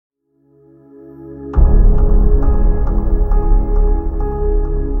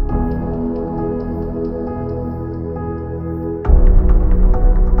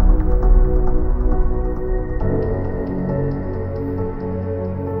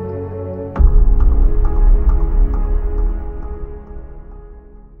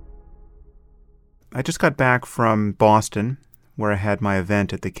I just got back from Boston, where I had my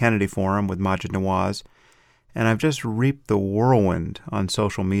event at the Kennedy Forum with Maajid Nawaz, and I've just reaped the whirlwind on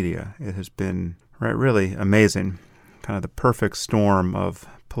social media. It has been really amazing, kind of the perfect storm of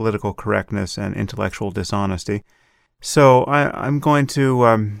political correctness and intellectual dishonesty. So I'm going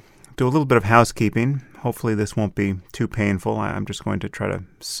to do a little bit of housekeeping. Hopefully this won't be too painful. I'm just going to try to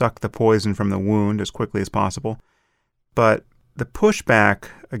suck the poison from the wound as quickly as possible. But the pushback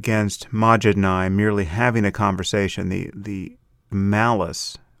against Maajid and I merely having a conversation, the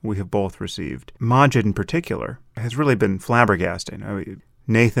malice we have both received, Maajid in particular, has really been flabbergasting. I mean,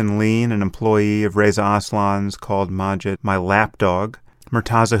 Nathan Lean, an employee of Reza Aslan's, called Maajid my lapdog.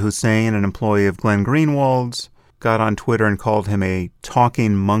 Murtaza Hussain, an employee of Glenn Greenwald's, got on Twitter and called him a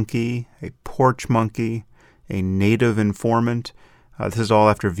talking monkey, a porch monkey, a native informant. This is all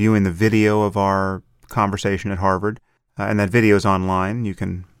after viewing the video of our conversation at Harvard. And that video is online. You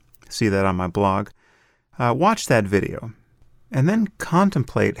can see that on my blog. Watch that video and then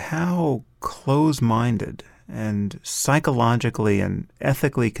contemplate how close-minded and psychologically and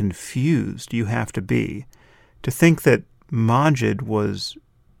ethically confused you have to be to think that Maajid was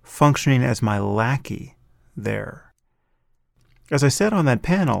functioning as my lackey there. As I said on that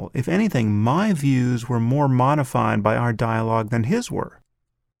panel, if anything, my views were more modified by our dialogue than his were.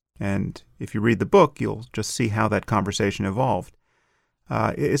 And if you read the book, you'll just see how that conversation evolved.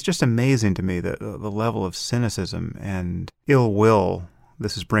 It's just amazing to me the level of cynicism and ill will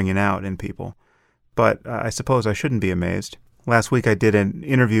this is bringing out in people. But I suppose I shouldn't be amazed. Last week I did an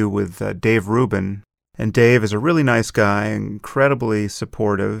interview with Dave Rubin, and Dave is a really nice guy, incredibly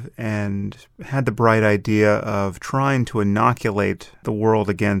supportive, and had the bright idea of trying to inoculate the world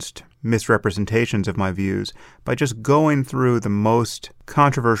against misrepresentations of my views by just going through the most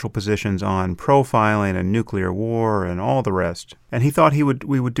controversial positions on profiling and nuclear war and all the rest. And he thought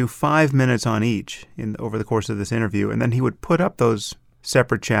we would do 5 minutes on each over the course of this interview, and then he would put up those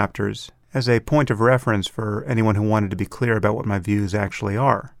separate chapters as a point of reference for anyone who wanted to be clear about what my views actually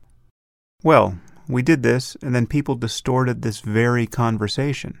are. Well, we did this, and then people distorted this very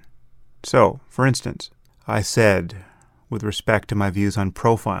conversation. So, for instance, I said, with respect to my views on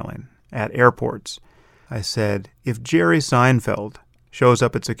profiling at airports, I said, if Jerry Seinfeld shows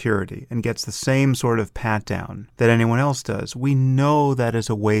up at security and gets the same sort of pat-down that anyone else does, we know that is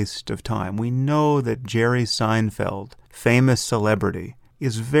a waste of time. We know that Jerry Seinfeld, famous celebrity,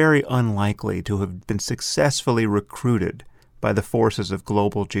 is very unlikely to have been successfully recruited by the forces of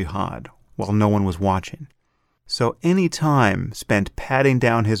global jihad while no one was watching. So any time spent patting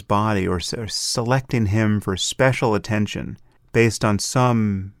down his body or selecting him for special attention based on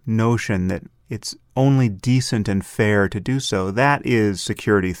some notion that it's only decent and fair to do so, that is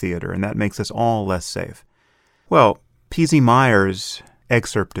security theater, and that makes us all less safe. Well, P.Z. Myers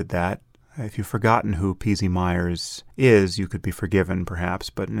excerpted that. If you've forgotten who P.Z. Myers is, you could be forgiven, perhaps.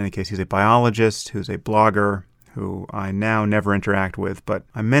 But in any case, he's a biologist who's a blogger who I now never interact with. But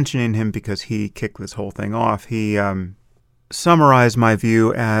I'm mentioning him because he kicked this whole thing off. He summarized my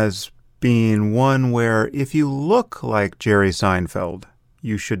view as being one where if you look like Jerry Seinfeld,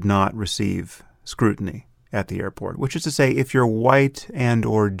 you should not receive scrutiny at the airport. Which is to say, if you're white and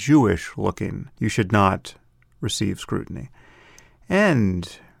or Jewish looking, you should not receive scrutiny. And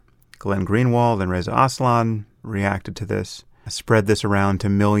Glenn Greenwald and Reza Aslan reacted to this, spread this around to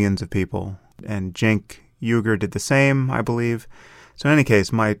millions of people, and Cenk Uygur did the same, I believe. So in any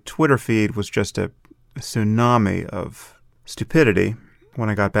case, my Twitter feed was just a tsunami of stupidity when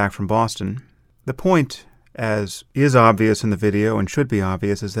I got back from Boston. The point, as is obvious in the video and should be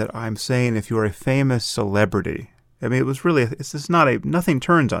obvious, is that I'm saying if you're a famous celebrity, I mean, nothing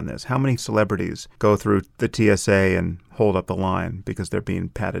turns on this. How many celebrities go through the TSA and hold up the line because they're being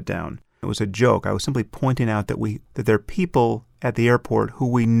patted down? It was a joke. I was simply pointing out that there are people at the airport who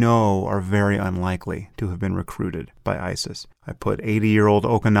we know are very unlikely to have been recruited by ISIS. I put 80-year-old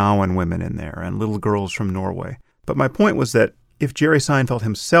Okinawan women in there and little girls from Norway. But my point was that if Jerry Seinfeld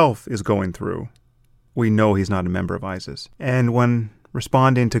himself is going through, we know he's not a member of ISIS. And when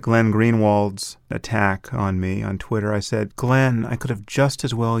responding to Glenn Greenwald's attack on me on Twitter, I said, Glenn, I could have just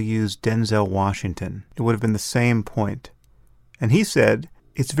as well used Denzel Washington. It would have been the same point. And he said,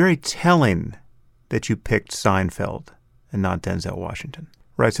 it's very telling that you picked Seinfeld and not Denzel Washington.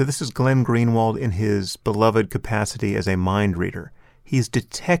 Right, so this is Glenn Greenwald in his beloved capacity as a mind reader. He's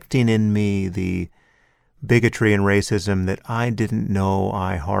detecting in me the bigotry and racism that I didn't know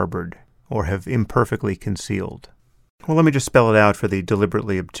I harbored or have imperfectly concealed. Well, let me just spell it out for the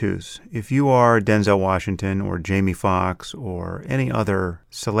deliberately obtuse. If you are Denzel Washington or Jamie Foxx or any other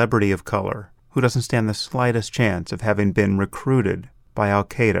celebrity of color who doesn't stand the slightest chance of having been recruited by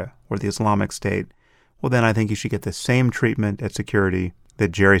Al-Qaeda or the Islamic State, well, then I think you should get the same treatment at security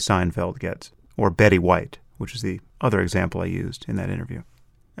that Jerry Seinfeld gets, or Betty White, which is the other example I used in that interview.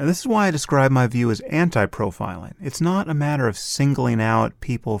 And this is why I describe my view as anti-profiling. It's not a matter of singling out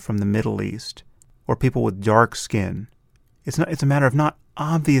people from the Middle East or people with dark skin. It's a matter of not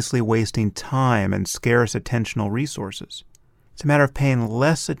obviously wasting time and scarce attentional resources. It's a matter of paying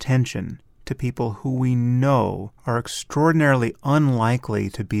less attention to people who we know are extraordinarily unlikely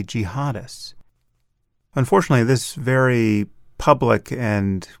to be jihadists. Unfortunately, this very public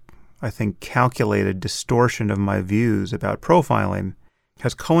and, I think, calculated distortion of my views about profiling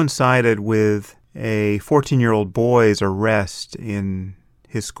has coincided with a 14-year-old boy's arrest in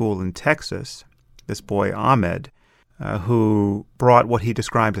his school in Texas, this boy Ahmed, who brought what he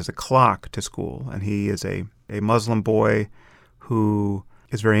described as a clock to school. And he is a Muslim boy who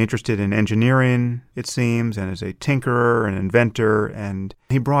is very interested in engineering, it seems, and is a tinkerer and inventor. And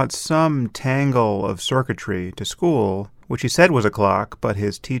he brought some tangle of circuitry to school, which he said was a clock, but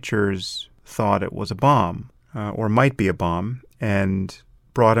his teachers thought it was a bomb, or might be a bomb, and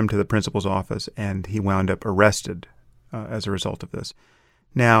brought him to the principal's office, and he wound up arrested as a result of this.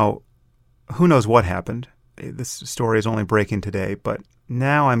 Now, who knows what happened? This story is only breaking today, but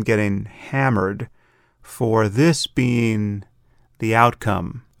now I'm getting hammered for this being the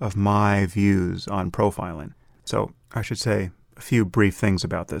outcome of my views on profiling. So I should say a few brief things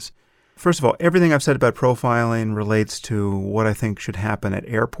about this. First of all, everything I've said about profiling relates to what I think should happen at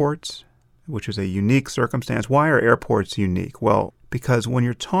airports, which is a unique circumstance. Why are airports unique? Well, because when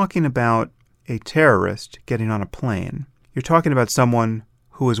you're talking about a terrorist getting on a plane, you're talking about someone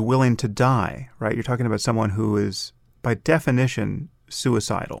who is willing to die, right? You're talking about someone who is, by definition,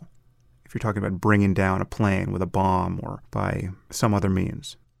 suicidal, if you're talking about bringing down a plane with a bomb or by some other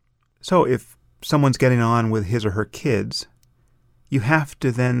means. So if someone's getting on with his or her kids, you have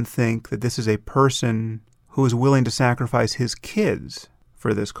to then think that this is a person who is willing to sacrifice his kids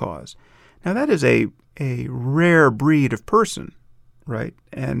for this cause. Now, that is a rare breed of person, right?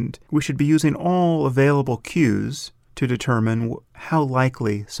 And we should be using all available cues to determine how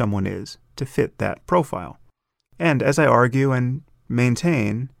likely someone is to fit that profile. And as I argue and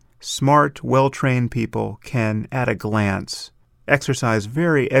maintain, smart, well-trained people can, at a glance, exercise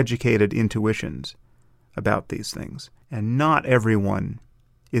very educated intuitions about these things. And not everyone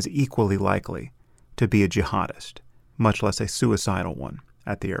is equally likely to be a jihadist, much less a suicidal one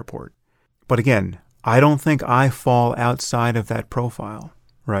at the airport. But again, I don't think I fall outside of that profile,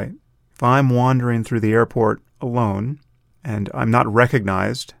 right? If I'm wandering through the airport alone and I'm not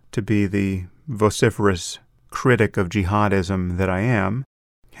recognized to be the vociferous critic of jihadism that I am,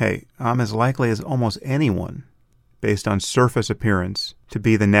 hey, I'm as likely as almost anyone, based on surface appearance, to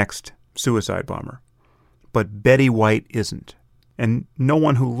be the next suicide bomber. But Betty White isn't. And no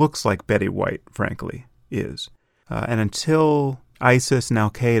one who looks like Betty White, frankly, is. And until ISIS and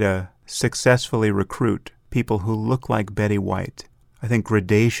Al-Qaeda successfully recruit people who look like Betty White, I think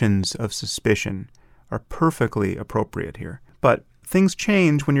gradations of suspicion are perfectly appropriate here. But things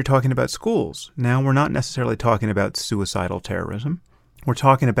change when you're talking about schools. Now we're not necessarily talking about suicidal terrorism. We're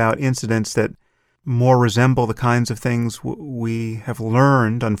talking about incidents that more resemble the kinds of things we have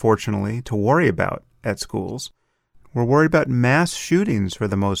learned, unfortunately, to worry about at schools. We're worried about mass shootings for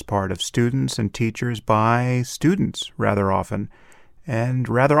the most part of students and teachers by students rather often, and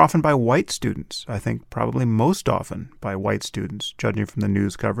rather often by white students. I think probably most often by white students, judging from the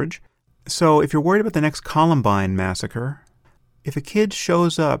news coverage. So if you're worried about the next Columbine massacre, if a kid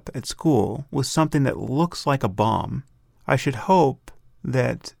shows up at school with something that looks like a bomb, I should hope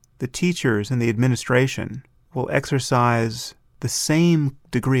that the teachers and the administration will exercise the same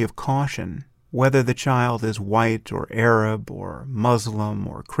degree of caution, whether the child is white or Arab or Muslim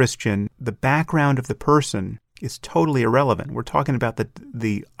or Christian. The background of the person is totally irrelevant. We're talking about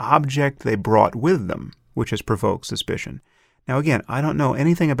the object they brought with them, which has provoked suspicion. Now, again, I don't know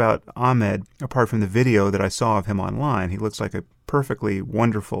anything about Ahmed apart from the video that I saw of him online. He looks like a perfectly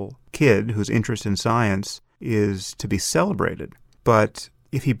wonderful kid whose interest in science is to be celebrated. But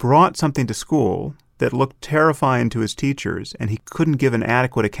if he brought something to school that looked terrifying to his teachers and he couldn't give an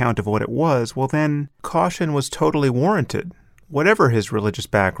adequate account of what it was, well then caution was totally warranted, whatever his religious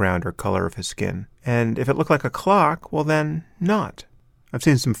background or color of his skin. And if it looked like a clock, well then not. I've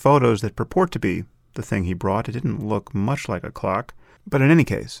seen some photos that purport to be the thing he brought. It didn't look much like a clock. But in any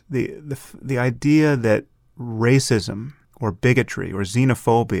case, the idea that racism or bigotry or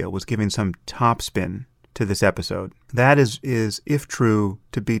xenophobia was giving some topspin to this episode, that is, if true,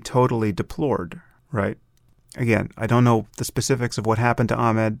 to be totally deplored, right? Again, I don't know the specifics of what happened to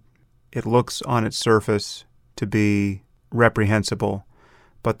Ahmed. It looks on its surface to be reprehensible,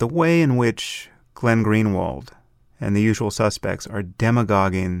 but the way in which Glenn Greenwald and the usual suspects are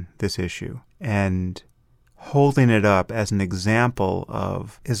demagoguing this issue and holding it up as an example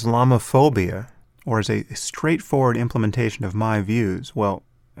of Islamophobia or as a straightforward implementation of my views, well,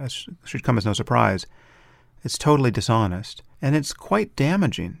 that should come as no surprise. It's totally dishonest, and it's quite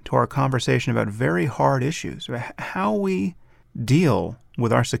damaging to our conversation about very hard issues. How we deal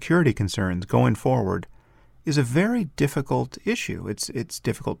with our security concerns going forward is a very difficult issue. It's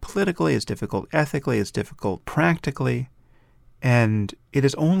difficult politically, it's difficult ethically, it's difficult practically, and it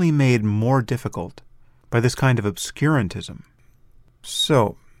is only made more difficult by this kind of obscurantism.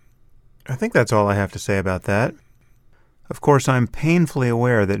 So, I think that's all I have to say about that. Of course, I'm painfully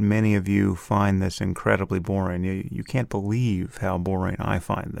aware that many of you find this incredibly boring. You can't believe how boring I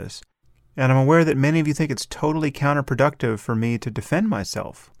find this. And I'm aware that many of you think it's totally counterproductive for me to defend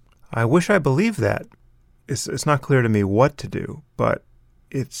myself. I wish I believed that. It's not clear to me what to do, but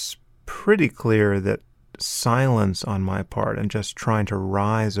it's pretty clear that silence on my part and just trying to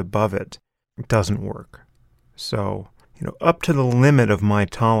rise above it doesn't work. So, up to the limit of my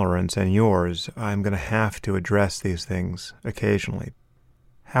tolerance and yours, I'm going to have to address these things occasionally.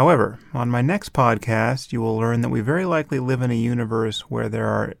 However, on my next podcast, you will learn that we very likely live in a universe where there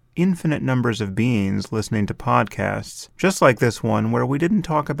are infinite numbers of beings listening to podcasts, just like this one, where we didn't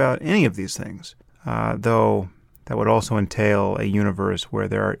talk about any of these things. Though that would also entail a universe where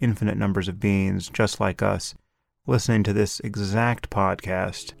there are infinite numbers of beings, just like us, listening to this exact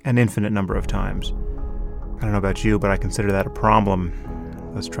podcast an infinite number of times. I don't know about you, but I consider that a problem.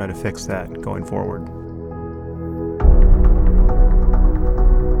 Let's try to fix that going forward.